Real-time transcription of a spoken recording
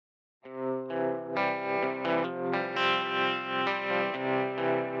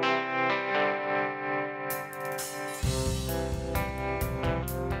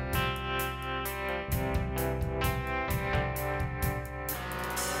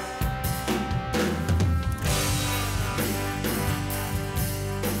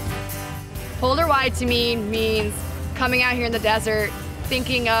Holder wide to me means coming out here in the desert,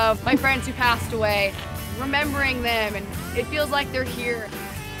 thinking of my friends who passed away, remembering them, and it feels like they're here.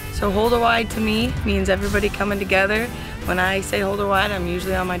 So holder wide to me means everybody coming together. When I say holder wide, I'm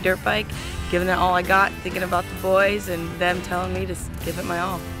usually on my dirt bike, giving it all I got, thinking about the boys and them telling me to give it my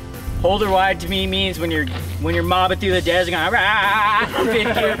all. Holder wide to me means when you're mobbing through the desert, going rah,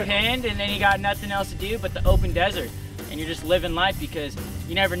 fifth gear pinned, and then you got nothing else to do but the open desert, and you're just living life because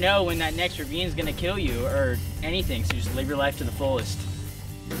you never know when that next ravine is going to kill you or anything. So just live your life to the fullest.